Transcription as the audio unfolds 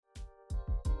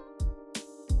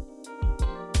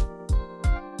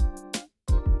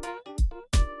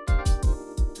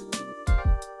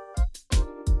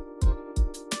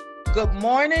Good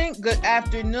morning, good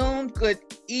afternoon, good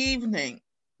evening.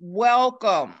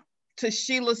 Welcome to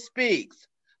Sheila Speaks,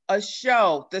 a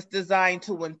show that's designed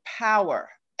to empower,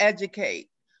 educate,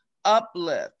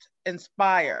 uplift,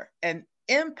 inspire, and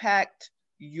impact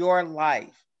your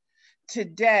life.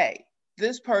 Today,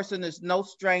 this person is no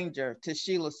stranger to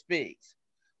Sheila Speaks.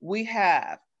 We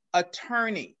have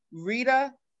attorney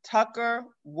Rita Tucker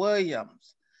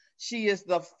Williams. She is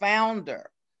the founder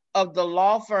of the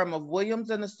law firm of Williams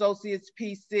and Associates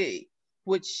PC,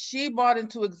 which she brought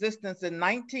into existence in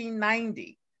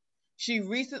 1990. She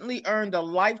recently earned a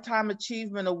Lifetime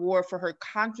Achievement Award for her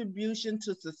contribution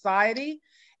to society,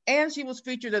 and she was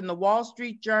featured in the Wall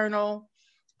Street Journal.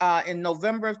 In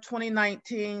November of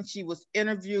 2019, she was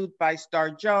interviewed by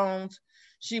Star Jones.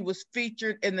 She was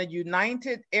featured in the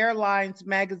United Airlines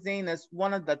magazine as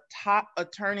one of the top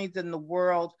attorneys in the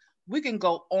world. We can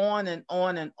go on and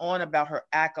on and on about her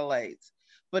accolades.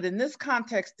 But in this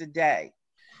context today,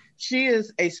 she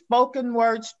is a spoken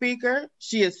word speaker.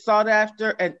 She is sought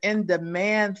after and in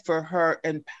demand for her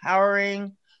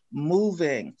empowering,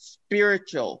 moving,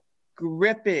 spiritual,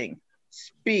 gripping,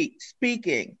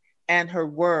 speaking, and her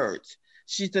words.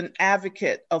 She's an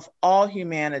advocate of all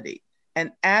humanity,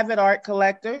 an avid art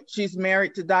collector. She's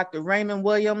married to Dr. Raymond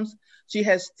Williams. She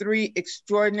has three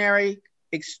extraordinary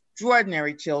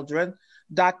children.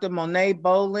 Dr. Monet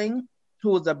Bowling,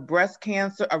 who is a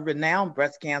renowned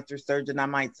breast cancer surgeon, I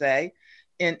might say,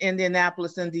 in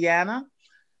Indianapolis, Indiana.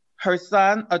 Her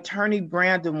son, attorney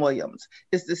Brandon Williams,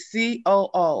 is the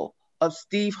COO of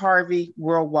Steve Harvey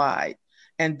Worldwide.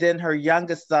 And then her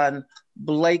youngest son,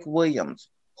 Blake Williams,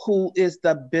 who is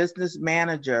the business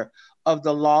manager of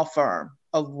the law firm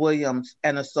of Williams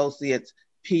and Associates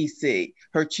PC.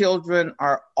 Her children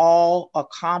are all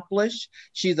accomplished.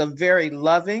 She's a very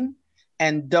loving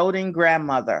and doting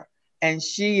grandmother, and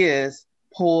she is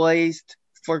poised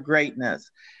for greatness.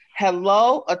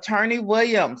 Hello, Attorney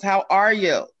Williams. How are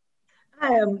you?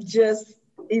 I am just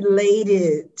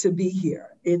elated to be here.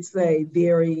 It's a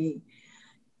very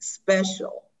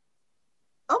special,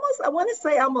 I want to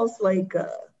say almost like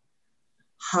a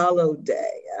hollow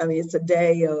day. I mean, it's a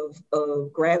day of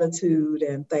gratitude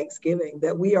and thanksgiving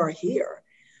that we are here.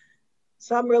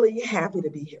 So I'm really happy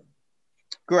to be here.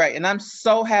 Great. And I'm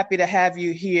so happy to have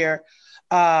you here.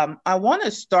 I want to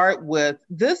start with,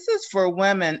 this is for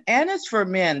women and it's for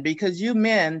men because you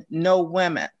men know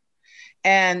women.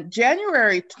 And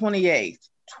January 28th,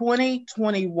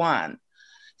 2021,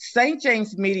 St.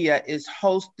 James Media is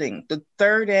hosting the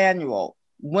third annual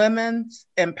Women's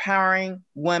Empowering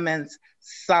Women's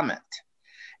Summit.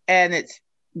 And it's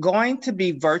going to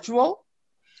be virtual.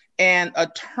 And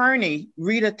attorney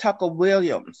Rita Tucker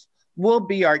Williams will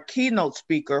be our keynote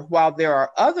speaker while there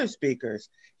are other speakers.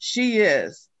 She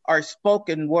is our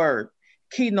spoken word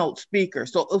keynote speaker.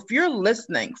 So if you're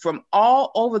listening from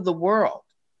all over the world,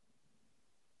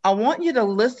 I want you to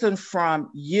listen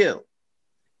from you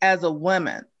as a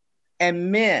woman.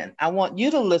 And men, I want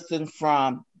you to listen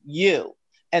from you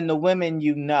and the women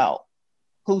you know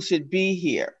who should be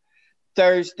here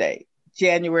Thursday,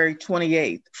 January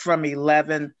 28th from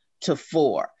 11 to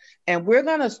 4. And we're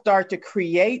going to start to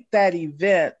create that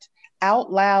event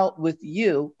out loud with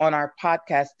you on our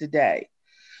podcast today.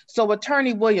 So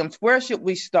Attorney Williams, where should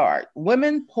we start?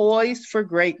 Women poised for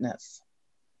greatness.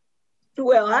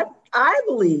 Well, I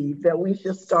believe that we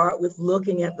should start with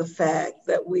looking at the fact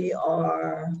that we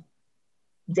are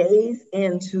days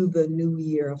into the new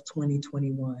year of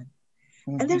 2021.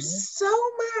 Mm-hmm. And there's so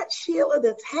much, Sheila,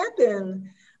 that's happened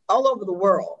all over the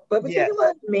world, but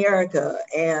particularly America.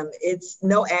 And it's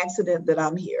no accident that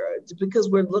I'm here. It's because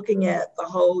we're looking at the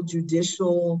whole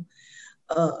judicial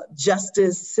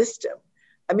justice system.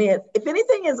 I mean, if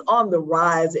anything is on the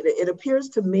rise, it appears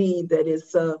to me that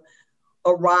it's a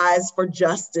rise for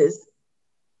justice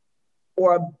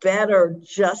or a better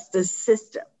justice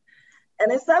system.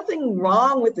 And there's nothing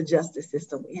wrong with the justice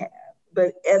system we have.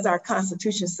 But as our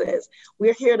Constitution says,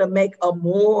 we're here to make a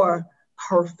more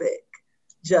perfect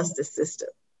justice system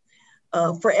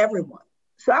for everyone.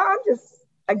 So I'm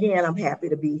happy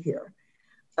to be here.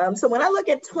 So when I look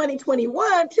at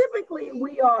 2021, typically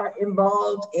we are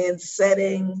involved in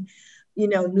setting,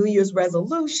 New Year's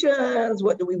resolutions.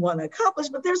 What do we want to accomplish?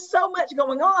 But there's so much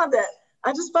going on that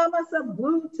I just find myself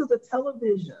glued to the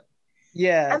television.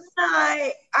 Yeah. And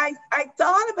then I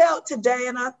thought about today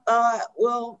and I thought,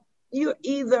 well, you're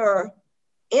either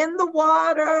in the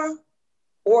water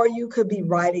or you could be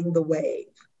riding the wave.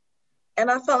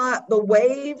 And I thought the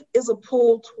wave is a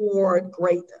pull toward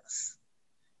greatness.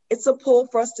 It's a pull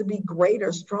for us to be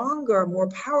greater, stronger, more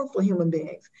powerful human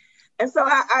beings. And so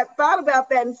I thought about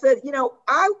that and said,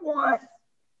 I want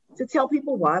to tell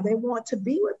people why they want to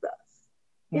be with us.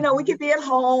 You know, we could be at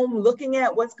home looking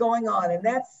at what's going on, and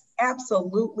that's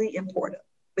absolutely important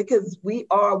because we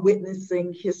are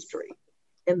witnessing history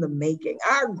in the making.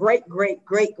 Our great, great,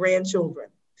 great grandchildren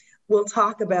will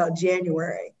talk about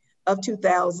January of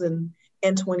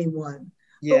 2021.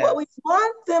 Yeah. But what we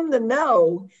want them to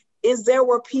know is there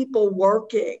were people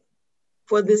working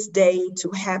for this day to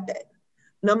happen,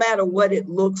 no matter what it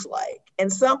looks like.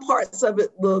 And some parts of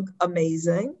it look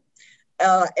amazing,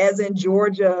 as in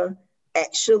Georgia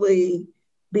actually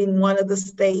being one of the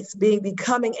states,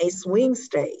 becoming a swing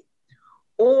state,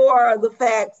 or the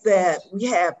fact that we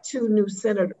have 2 new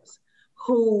senators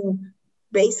who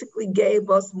basically gave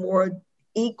us more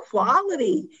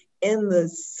equality in the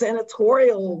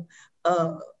senatorial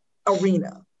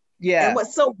arena. Yeah. And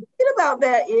what's so great about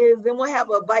that is then we'll have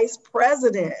a vice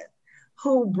president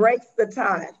who breaks the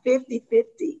tie,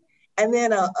 50-50, and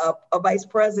then a vice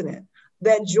president.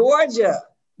 That Georgia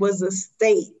was a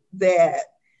state that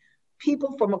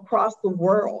people from across the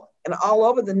world and all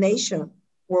over the nation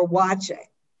were watching,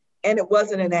 and it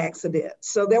wasn't an accident.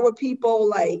 So there were people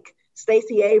like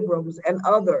Stacey Abrams and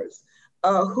others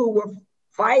who were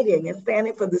fighting and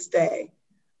standing for this day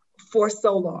for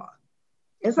so long.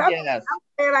 And so yes. I'm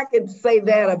glad I could say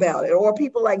that about it. Or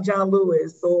people like John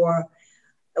Lewis, or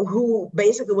who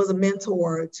basically was a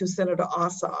mentor to Senator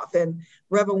Ossoff, and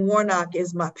Reverend Warnock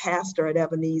is my pastor at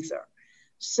Ebenezer.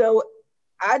 So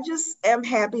I just am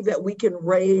happy that we can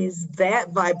raise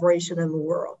that vibration in the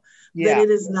world, that it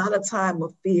is not a time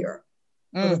of fear,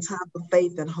 but a time of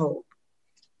faith and hope.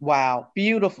 Wow,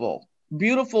 beautiful,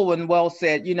 beautiful and well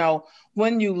said. You know,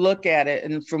 when you look at it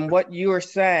and from what you are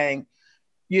saying,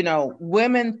 you know,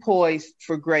 women poised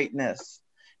for greatness.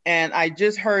 And I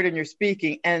just heard in your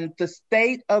speaking, and the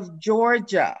state of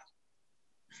Georgia.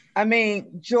 I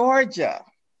mean, Georgia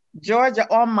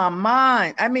on my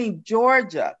mind. I mean,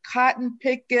 Georgia, cotton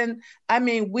picking. I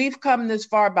mean, we've come this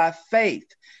far by faith.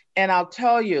 And I'll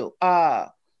tell you, in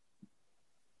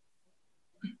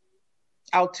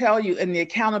the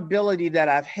accountability that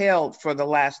I've held for the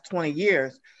last 20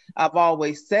 years, I've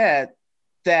always said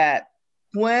that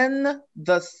when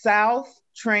the South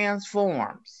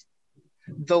transforms,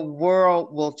 the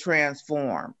world will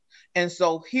transform. And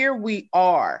so here we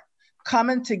are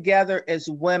coming together as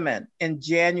women in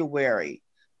January,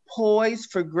 poised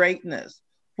for greatness.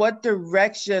 What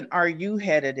direction are you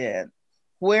headed in?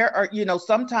 Where are, you know,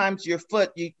 sometimes your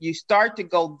foot, you start to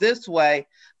go this way,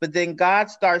 but then God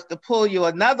starts to pull you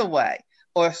another way,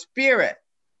 or spirit,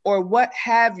 or what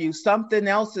have you, something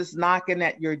else is knocking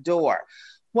at your door.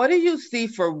 What do you see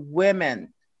for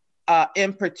women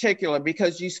in particular?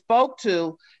 Because you spoke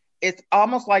to, it's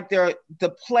almost like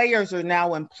the players are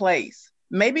now in place.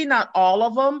 Maybe not all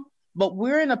of them, but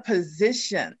we're in a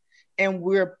position and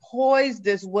we're poised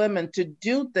as women to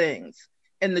do things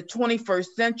in the 21st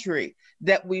century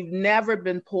that we've never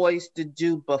been poised to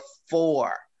do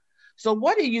before. So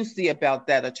what do you see about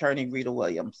that, Attorney Rita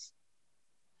Williams?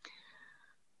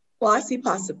 Well, I see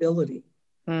possibility.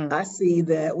 I see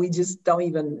that we just don't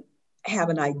even have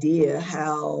an idea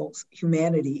how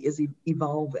humanity is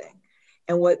evolving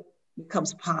and what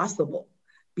becomes possible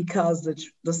because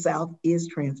the South is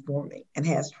transforming and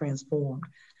has transformed.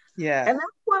 Yeah. And that's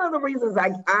one of the reasons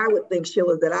I would think,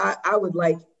 Sheila, that I would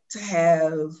like to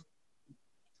have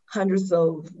hundreds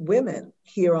of women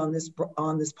here on this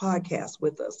podcast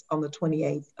with us on the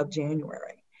 28th of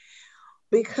January.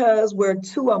 Because where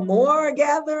 2 or more are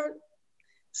gathered,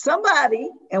 somebody,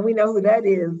 and we know who that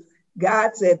is,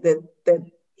 God said that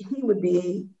he would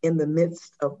be in the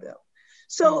midst of them.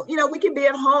 So, you know, we can be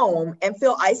at home and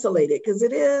feel isolated because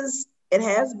it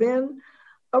has been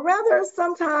a rather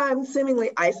sometimes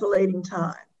seemingly isolating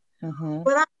time. Mm-hmm.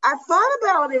 But I thought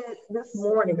about it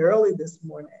early this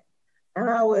morning, and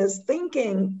I was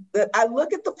thinking that I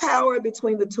look at the power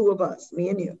between the 2 of us, me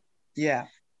and you. Yeah.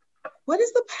 What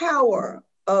is the power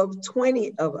of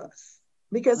 20 of us?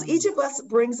 Because each of us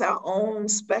brings our own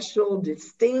special,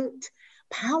 distinct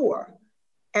power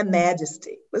and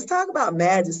majesty. Let's talk about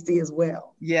majesty as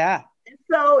well. Yeah. And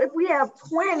so if we have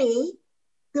 20,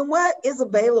 then what is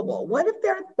available? What if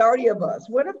there are 30 of us?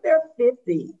 What if there are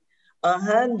 50,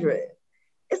 100?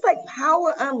 It's like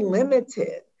power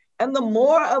unlimited. And the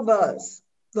more of us,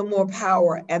 the more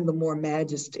power and the more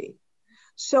majesty.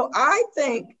 So I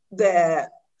think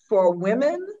that for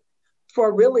women,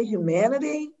 for really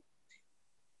humanity,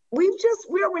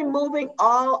 we're removing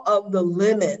all of the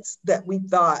limits that we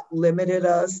thought limited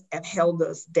us and held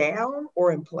us down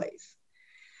or in place.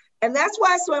 And that's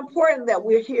why it's so important that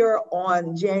we're here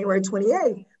on January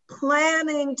 28th,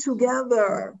 planning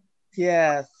together.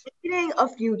 Yes. Creating a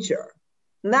future.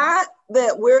 Not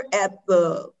that we're at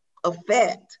the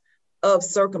effect of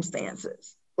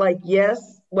circumstances. Like,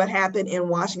 yes, what happened in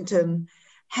Washington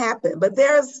happened, but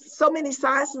there's so many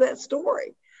sides to that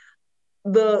story.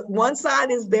 The one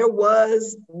side is there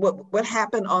was what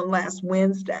happened on last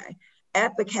Wednesday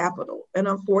at the Capitol. And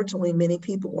unfortunately, many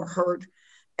people were hurt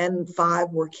and 5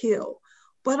 were killed.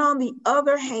 But on the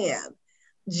other hand,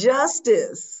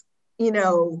 justice,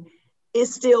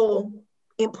 is still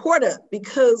important,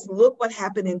 because look what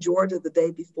happened in Georgia the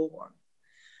day before.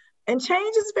 And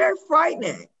change is very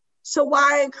frightening. So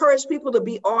why I encourage people to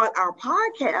be on our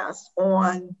podcast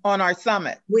on our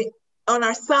summit. On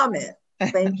our summit.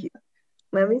 Thank you.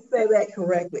 Let me say that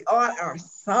correctly. On our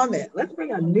summit. Let's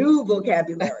bring a new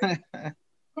vocabulary.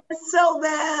 So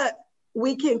that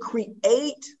we can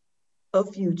create a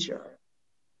future,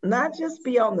 not just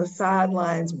be on the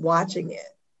sidelines watching it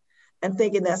and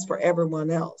thinking that's for everyone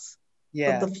else.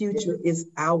 Yeah. But the future is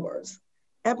ours.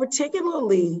 And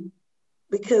particularly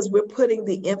because we're putting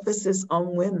the emphasis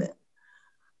on women.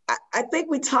 I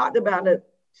think we talked about it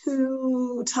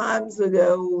 2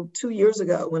 years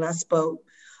ago when I spoke,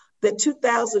 that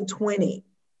 2020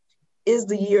 is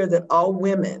the year that all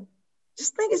women,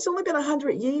 just think it's only been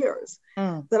 100 years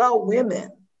that all women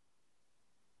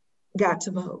got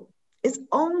to vote. It's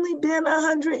only been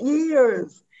 100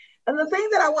 years. And the thing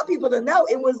that I want people to know,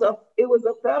 it was a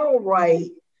federal right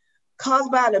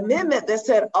caused by an amendment that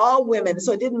said all women.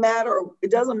 So it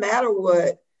doesn't matter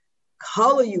what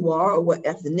color you are or what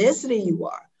ethnicity you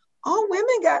are. All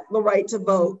women got the right to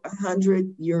vote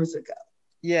 100 years ago.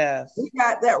 Yes. We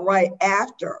got that right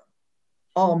after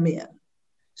all men.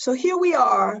 So here we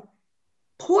are,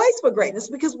 poised for greatness,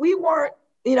 because we weren't,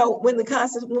 when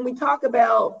we talk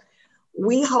about,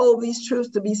 we hold these truths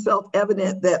to be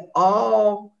self-evident that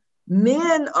all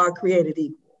men are created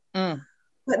equal.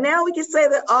 But now we can say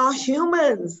that all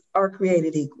humans are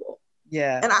created equal.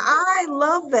 Yeah. And I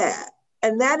love that.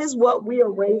 And that is what we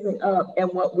are raising up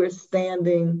and what we're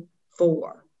standing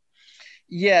for.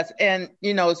 Yes. And,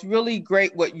 it's really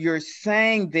great what you're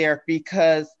saying there,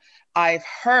 because I've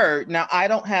heard, now I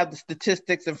don't have the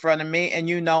statistics in front of me,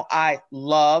 and I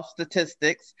love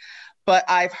statistics, but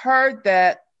I've heard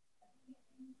that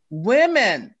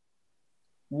women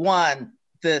won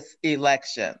this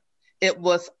election. It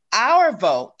was our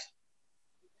vote.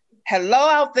 Hello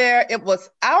out there. It was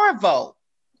our vote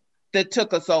that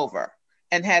took us over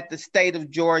and had the state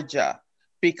of Georgia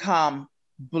become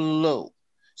blue.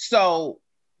 So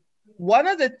one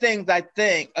of the things I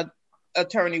think,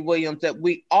 Attorney Williams, that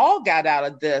we all got out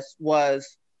of this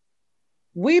was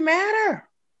we matter.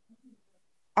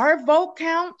 Our vote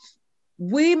counts.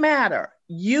 We matter.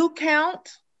 You count.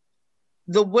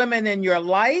 The women in your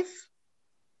life,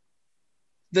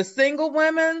 the single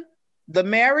women, the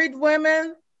married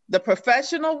women, the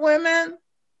professional women,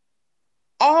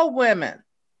 all women.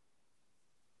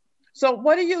 So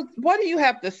what do you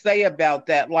have to say about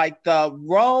that? Like the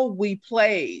role we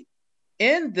played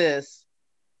in this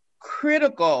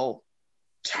critical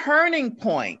turning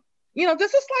point.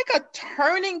 This is like a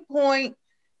turning point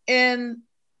in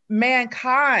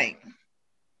mankind,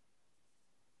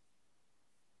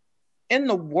 in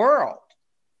the world,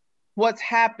 what's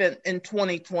happened in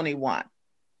 2021.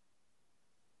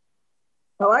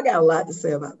 Oh, I got a lot to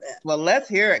say about that. Well, let's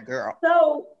hear it, girl.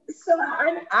 So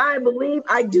I believe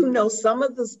I do know some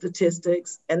of the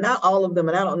statistics, and not all of them,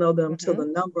 and I don't know them to the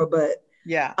number, but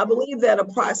yeah, I believe that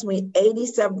approximately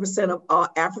 87% of all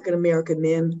African American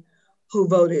men who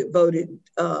voted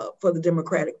for the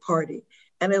Democratic Party,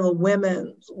 and then the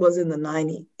women was in the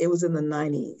 90s. It was in the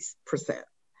 90%.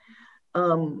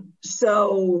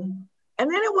 And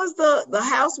then it was the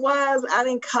housewives out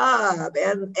in Cobb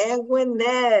and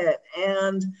Gwinnett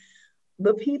and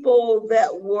the people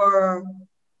that were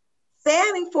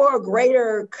standing for a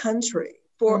greater country,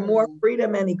 for more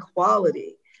freedom and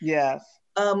equality. Yes.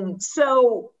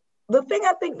 So the thing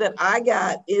I think that I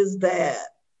got is that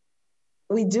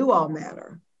we do all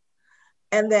matter.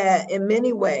 And that in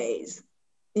many ways,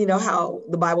 how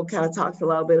the Bible kind of talks a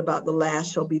little bit about the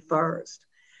last shall be first.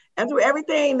 And through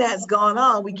everything that's gone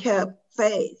on, we kept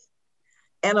faith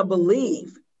and a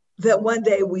belief that one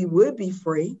day we would be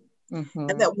free.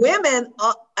 And that women,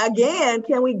 again,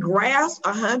 can we grasp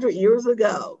 100 years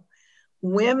ago,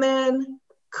 women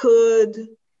could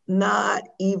not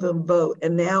even vote.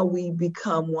 And now we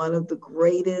become one of the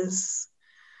greatest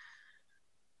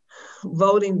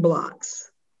voting blocs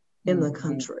in the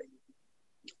country.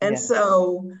 And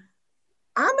so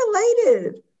I'm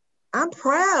elated. I'm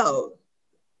proud.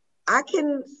 I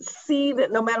can see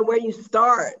that no matter where you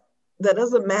start, that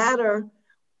doesn't matter,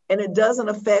 and it doesn't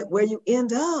affect where you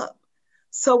end up.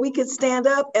 so we could stand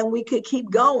up and we could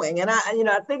keep going. And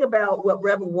I think about what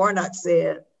Reverend Warnock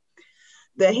said,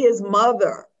 that his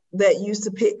mother that used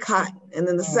to pick cotton. And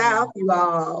in the South,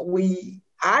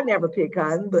 I never picked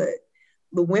cotton, but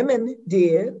the women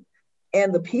did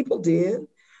and the people did.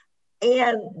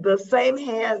 And the same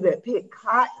hands that picked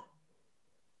cotton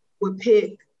would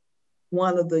pick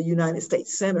one of the United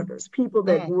States senators. People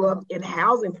that grew up in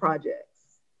housing projects,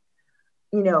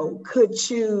 could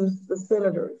choose the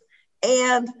senators.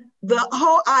 And the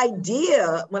whole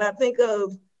idea, when I think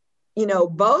of,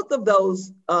 both of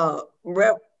those,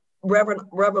 Reverend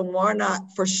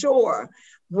Warnock for sure,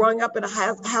 growing up in a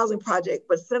housing project,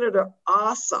 but Senator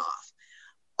Ossoff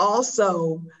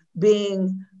also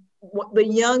being the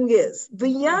youngest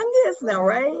now,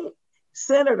 right?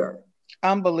 Senator.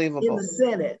 Unbelievable. In the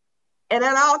Senate. And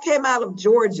that all came out of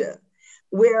Georgia,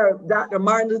 where Dr.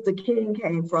 Martin Luther King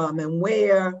came from and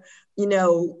where,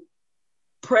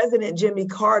 President Jimmy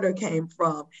Carter came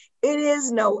from. It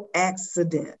is no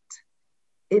accident.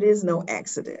 It is no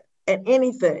accident. And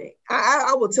anything,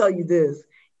 I will tell you this,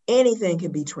 anything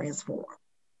can be transformed.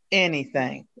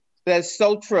 Anything. That's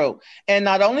so true. And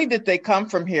not only did they come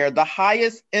from here, the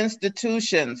highest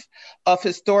institutions of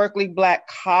historically Black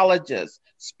colleges,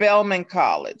 Spelman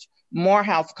College,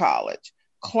 Morehouse College,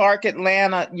 Clark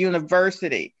Atlanta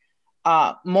University,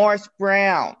 Morris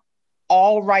Brown,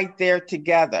 all right there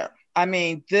together. I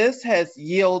mean, this has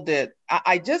yielded,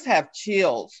 I just have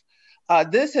chills.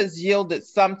 This has yielded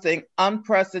something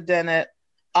unprecedented,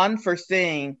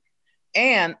 unforeseen,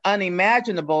 and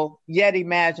unimaginable, yet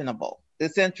imaginable.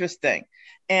 It's interesting.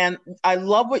 And I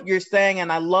love what you're saying, and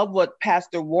I love what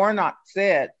Pastor Warnock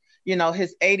said,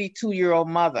 his 82-year-old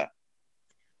mother.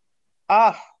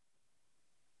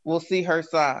 We'll see her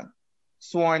son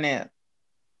sworn in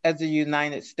as a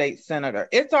United States Senator.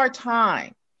 It's our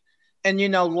time. And,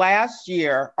 last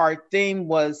year, our theme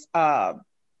was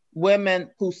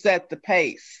women who set the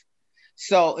pace.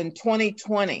 So in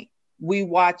 2020, we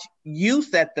watch You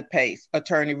Set the Pace,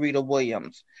 Attorney Rita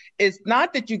Williams. It's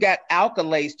not that you got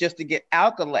accolades just to get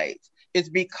accolades. It's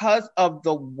because of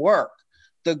the work,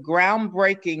 the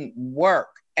groundbreaking work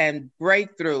and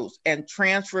breakthroughs and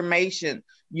transformation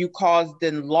you caused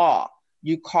in law,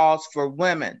 you caused for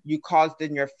women, you caused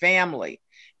in your family.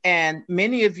 And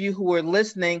many of you who are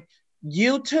listening,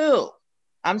 you too.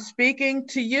 I'm speaking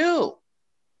to you,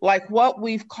 like what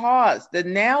we've caused.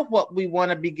 And now what we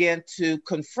want to begin to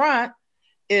confront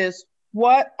is,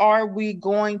 what are we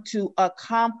going to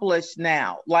accomplish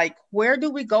now? Like, where do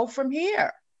we go from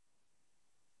here?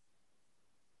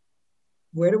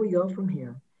 Where do we go from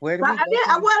here? I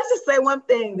wanted to say one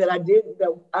thing that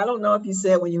I don't know if you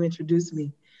said when you introduced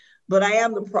me, but I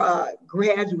am the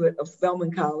graduate of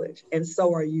Spelman College, and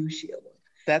so are you, Sheila.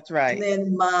 That's right. And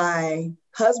then my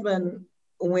husband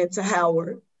went to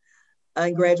Howard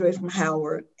and graduated from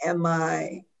Howard, and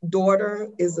my daughter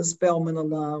is a Spelman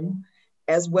alum,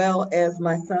 as well as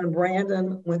my son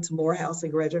Brandon went to Morehouse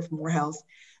and graduated from Morehouse,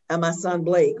 and my son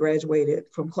Blake graduated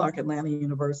from Clark Atlanta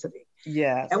University.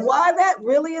 Yes. And why that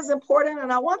really is important,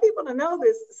 and I want people to know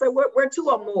this, so we're two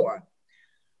or more.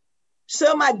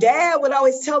 So my dad would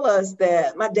always tell us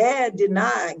that my dad did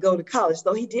not go to college,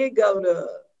 though he did go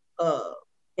to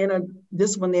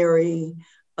interdisciplinary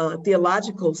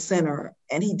theological center,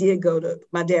 and he did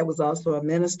my dad was also a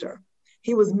minister.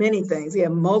 He was many things. He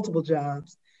had multiple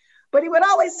jobs, but he would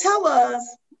always tell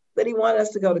us that he wanted us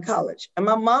to go to college. And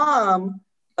my mom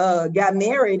got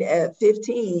married at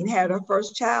 15, had her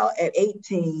first child at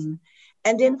 18,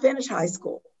 and didn't finish high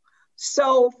school.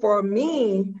 So for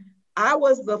me, I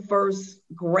was the first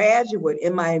graduate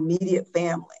in my immediate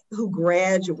family who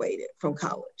graduated from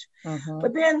college.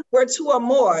 But then we're two or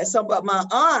more. But my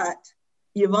aunt,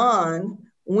 Yvonne,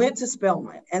 went to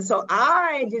Spelman. And so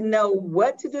I didn't know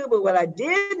what to do, but what I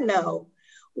did know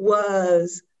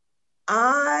was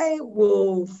I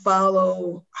will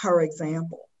follow her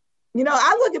example.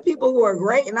 I look at people who are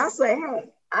great and I say, hey,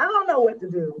 I don't know what to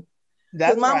do.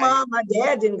 Because my mom, my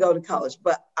dad didn't go to college,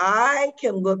 but I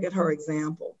can look at her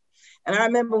example. And I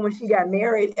remember when she got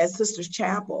married at Sisters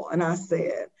Chapel, and I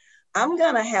said, I'm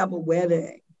going to have a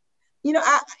wedding.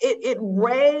 It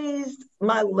raised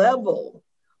my level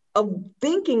of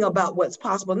thinking about what's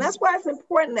possible. And that's why it's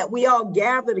important that we all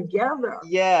gather together.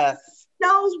 Yes.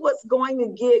 Knows what's going to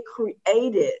get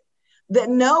created that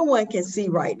no one can see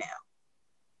right now.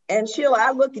 And Sheila,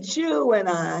 I look at you and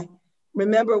I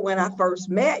remember when I first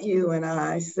met you and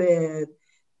I said,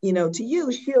 to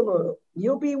you, Sheila,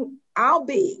 I'll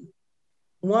be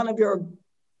one of your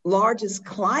largest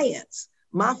clients,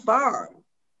 my firm.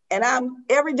 And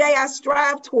every day I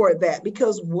strive toward that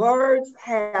because words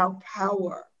have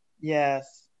power.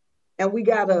 Yes. and we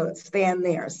got to stand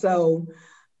there. So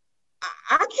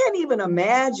I can't even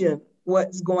imagine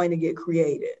what's going to get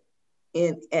created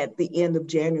at the end of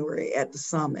January at the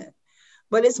summit.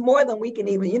 But it's more than we can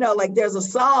even, like there's a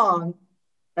song,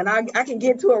 and I can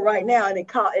get to it right now, and it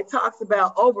talks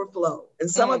about overflow. And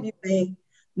some of you may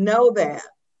know that.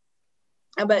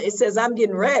 But it says, I'm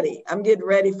getting ready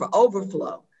for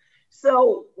overflow.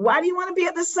 So why do you want to be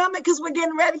at the summit? Because we're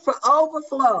getting ready for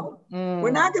overflow.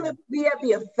 We're not going to be at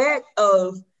the effect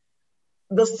of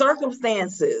the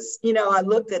circumstances. I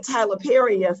looked at Tyler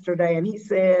Perry yesterday, and he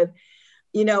said,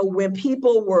 when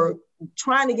people were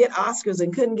trying to get Oscars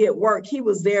and couldn't get work, he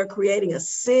was there creating a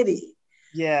city.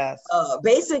 Yes.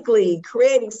 Basically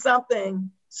creating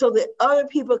something so that other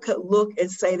people could look and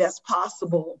say that's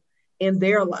possible in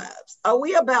their lives. Are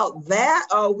we about that?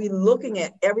 Or are we looking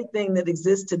at everything that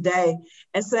exists today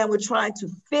and saying we're trying to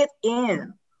fit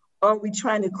in? Or are we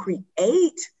trying to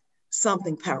create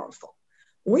something powerful?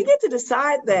 We get to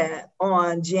decide that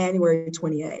on January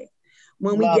 28th,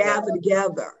 when we gather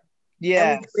together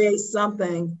and we create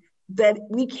something that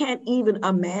we can't even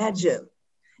imagine.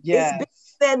 It's bigger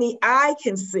than the eye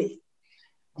can see.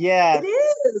 Yeah, it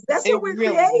is. That's what we're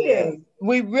creating.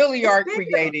 We really are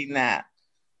creating that.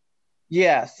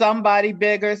 Yeah, somebody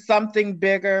bigger, something,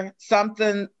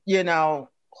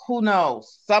 who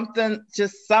knows?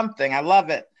 Something. I love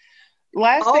it.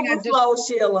 Last thing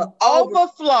Sheila.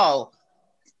 Overflow.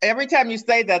 Every time you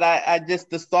say that, I just,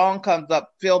 the song comes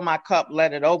up, fill my cup,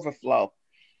 let it overflow.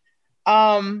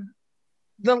 The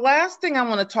last thing I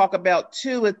want to talk about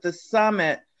too at the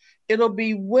summit, it'll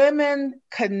be women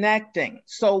connecting.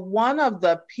 So one of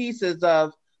the pieces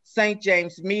of St.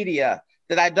 James Media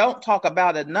that I don't talk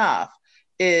about enough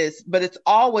but it's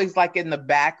always like in the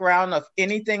background of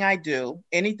anything I do,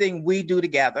 anything we do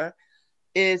together,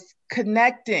 is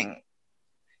connecting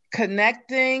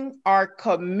our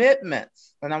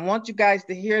commitments. And I want you guys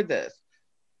to hear this,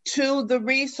 to the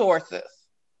resources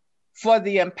for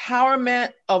the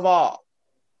empowerment of all.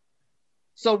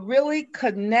 So really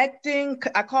connecting,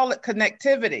 I call it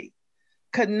connectivity,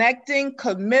 connecting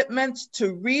commitments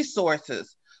to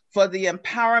resources for the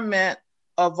empowerment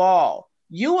of all.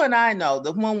 You and I know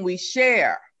that when we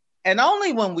share, and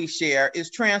only when we share,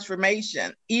 is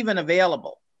transformation even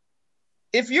available.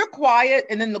 If you're quiet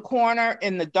and in the corner,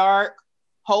 in the dark,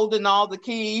 holding all the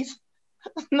keys,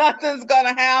 nothing's going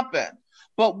to happen.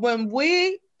 But when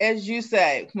we, as you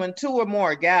say, when two or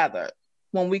more are gathered,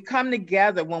 when we come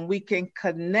together, when we can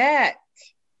connect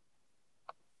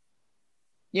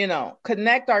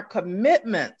our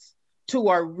commitments to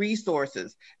our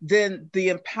resources, then the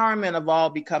empowerment of all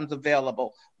becomes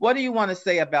available. What do you want to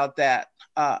say about that,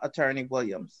 Attorney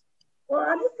Williams? Well,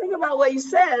 I just think about what you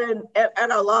said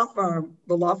at our law firm,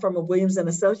 the law firm of Williams and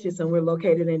Associates, and we're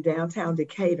located in downtown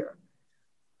Decatur.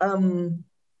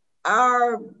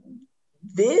 Our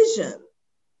vision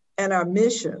and our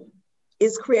mission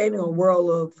is creating a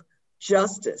world of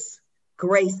justice,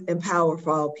 grace, and power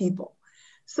for all people.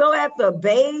 So at the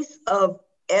base of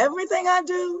everything I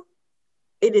do,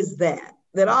 it is that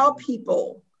all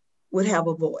people would have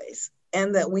a voice,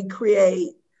 and that we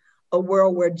create a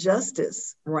world where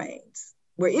justice reigns,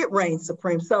 where it reigns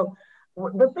supreme. So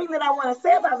the thing that I want to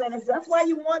say about that is that's why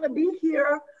you want to be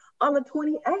here on the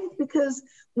 28th, because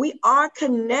we are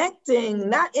connecting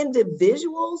not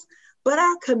individuals, but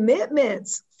our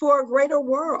commitments for a greater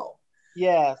world.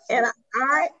 Yes. And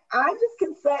I just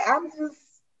can say, I'm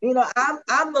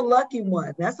the lucky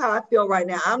one. That's how I feel right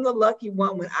now. I'm the lucky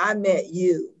one when I met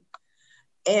you.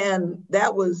 And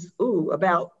that was,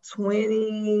 about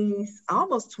 20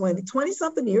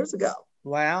 something years ago.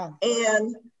 Wow.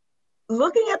 And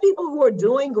looking at people who are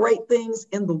doing great things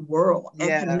in the world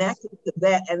and connecting to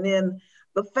that. And then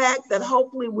the fact that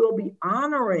hopefully we'll be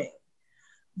honoring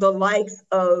the likes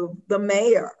of the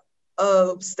mayor,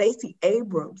 of Stacey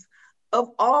Abrams, of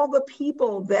all the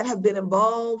people that have been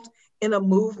involved in a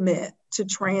movement to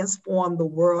transform the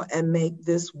world and make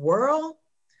this world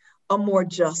a more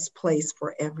just place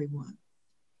for everyone.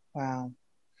 Wow.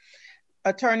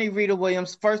 Attorney Rita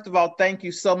Williams, first of all, thank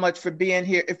you so much for being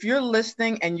here. If you're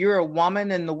listening and you're a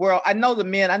woman in the world, I know the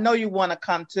men, I know you want to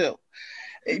come too.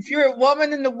 If you're a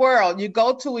woman in the world, you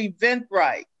go to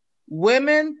Eventbrite,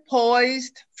 Women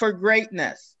Poised for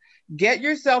Greatness. Get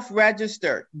yourself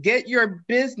registered, get your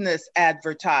business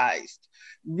advertised.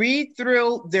 Read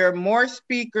through, there are more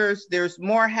speakers, there's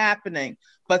more happening,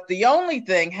 but the only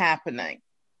thing happening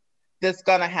that's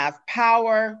going to have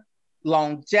power,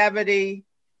 longevity,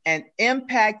 and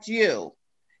impact you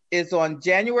is on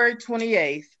January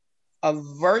 28th, a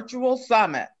virtual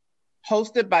summit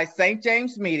hosted by St.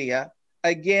 James Media.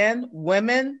 Again,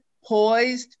 Women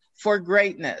Poised for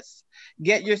greatness.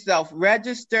 Get yourself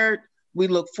registered. We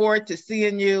look forward to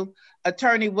seeing you.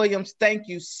 Attorney Williams, thank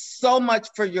you so much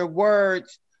for your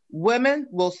words. Women,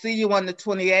 we'll see you on the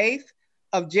 28th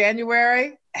of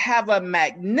January. Have a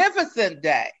magnificent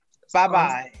day.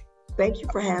 Bye-bye. Awesome. Thank you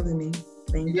for having me.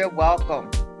 Thank you. You're welcome.